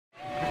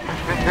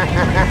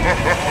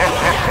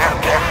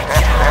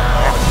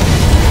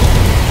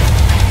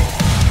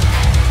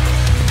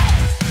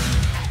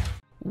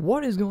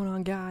What is going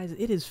on, guys?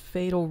 It is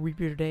Fatal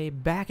Reaper today,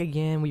 back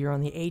again. We are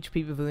on the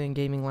HP Pavilion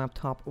Gaming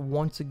laptop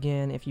once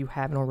again. If you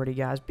haven't already,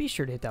 guys, be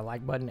sure to hit that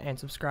like button and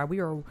subscribe. We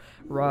are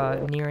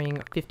nearing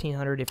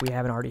 1,500 if we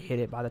haven't already hit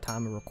it by the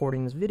time of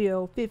recording this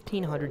video.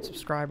 1,500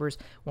 subscribers.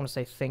 I want to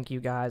say thank you,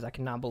 guys. I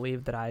cannot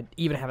believe that I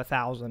even have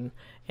 1,000,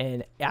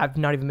 and I've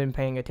not even been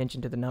paying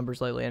attention to the numbers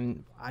lately,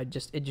 and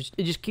it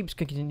just keeps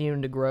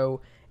continuing to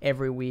grow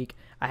every week.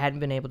 I hadn't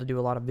been able to do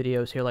a lot of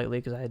videos here lately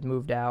because I had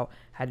moved out,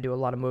 had to do a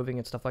lot of moving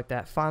and stuff like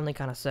that. Finally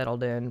kind of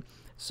settled in,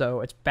 so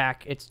it's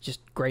back. It's just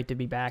great to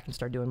be back and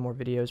start doing more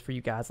videos for you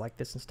guys like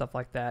this and stuff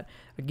like that.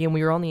 Again,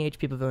 we are on the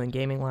HP Pavilion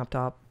Gaming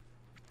laptop.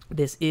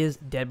 This is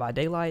Dead by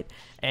Daylight,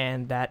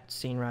 and that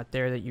scene right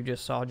there that you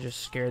just saw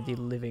just scared the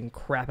living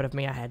crap out of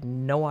me. I had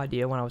no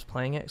idea when I was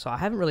playing it, so I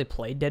haven't really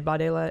played Dead by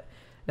Daylight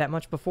that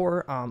much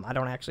before. I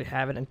don't actually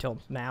have it until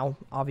now,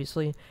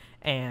 obviously,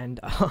 and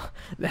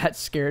that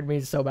scared me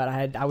so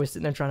bad. I was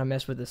sitting there trying to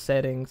mess with the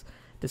settings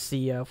to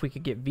see if we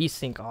could get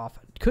Vsync off.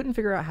 Couldn't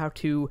figure out how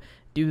to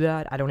do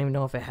that. I don't even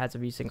know if it has a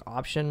Vsync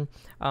option.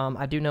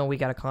 I do know we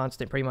got a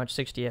constant pretty much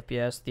 60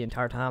 FPS the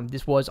entire time.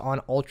 This was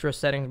on ultra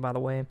settings, by the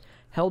way.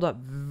 Held up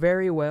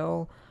very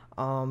well.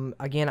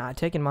 Again, I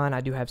take in mind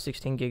I do have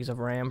 16 gigs of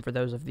RAM. For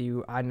those of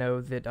you, I know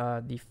that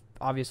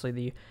obviously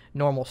the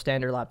normal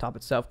standard laptop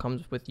itself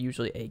comes with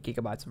usually 8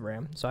 gigabytes of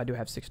RAM, so I do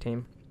have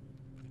 16.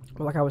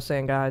 But like I was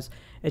saying, guys,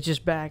 it's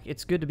just back.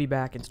 It's good to be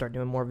back and start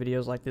doing more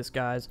videos like this,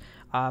 guys.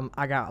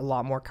 I got a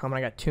lot more coming.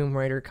 I got Tomb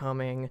Raider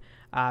coming.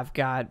 I've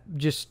got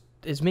just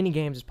as many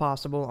games as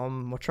possible.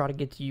 We'll try to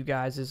get to you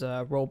guys'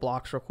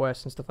 Roblox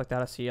requests and stuff like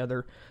that. I see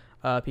other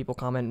people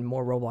commenting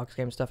more Roblox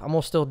game stuff. I'm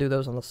gonna still do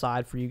those on the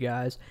side for you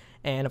guys,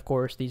 and of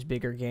course these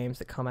bigger games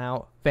that come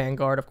out.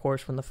 Vanguard, of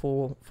course, when the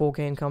full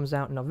game comes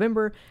out in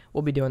November,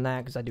 we'll be doing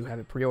that because I do have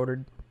it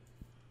pre-ordered.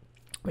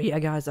 But yeah,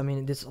 guys, I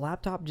mean, this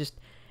laptop just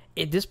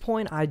at this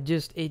point, I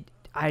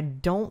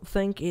don't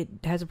think it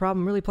has a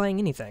problem really playing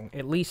anything.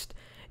 At least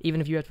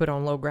even if you have to put it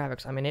on low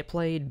graphics. I mean, it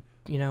played,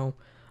 you know,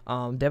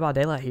 Dead by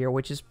Daylight here,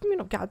 which is, you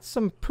know, got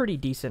some pretty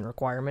decent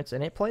requirements,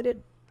 and it played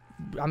it,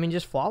 I mean,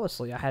 just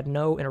flawlessly. I had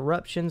no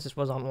interruptions. This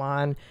was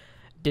online,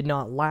 did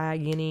not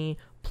lag any,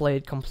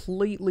 played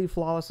completely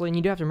flawlessly. And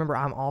you do have to remember,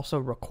 I'm also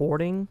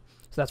recording,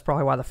 so that's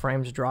probably why the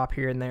frames drop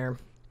here and there.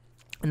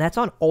 And that's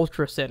on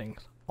ultra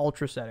settings.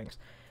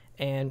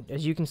 And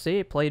as you can see,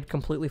 it played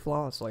completely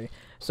flawlessly.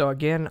 So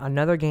again,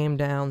 another game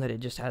down that it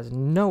just has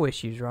no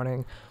issues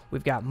running.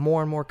 We've got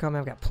more and more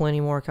coming. I've got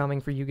plenty more coming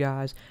for you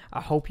guys.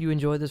 I hope you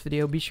enjoyed this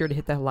video. Be sure to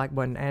hit that like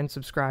button and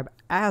subscribe.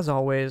 As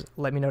always,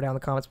 let me know down in the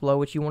comments below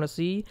what you want to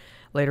see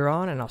later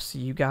on, and I'll see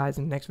you guys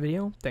in the next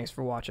video. Thanks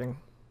for watching.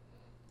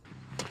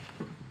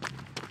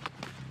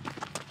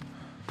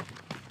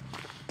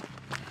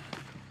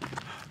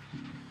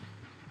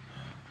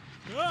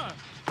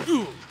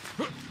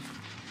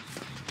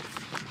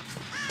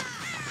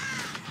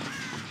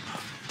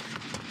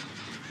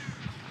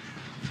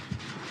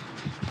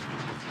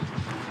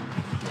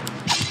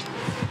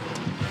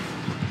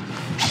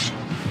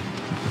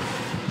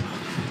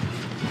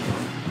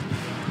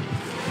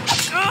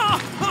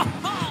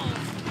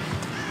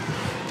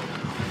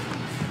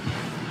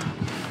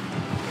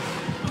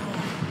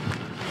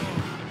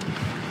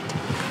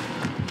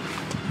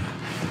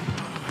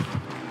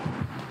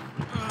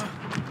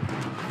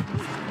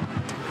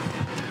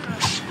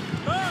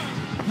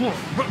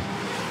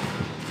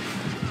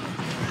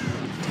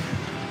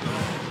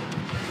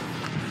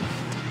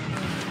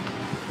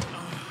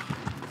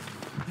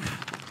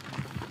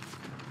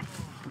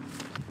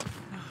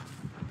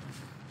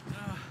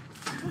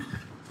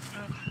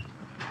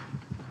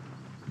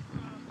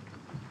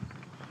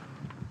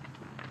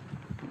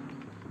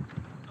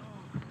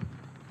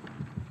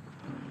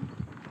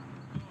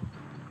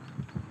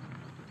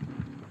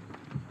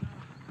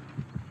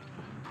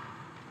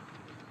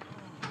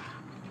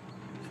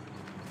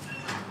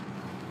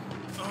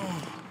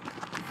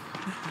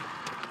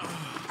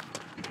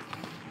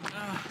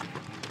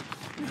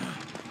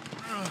 Yeah.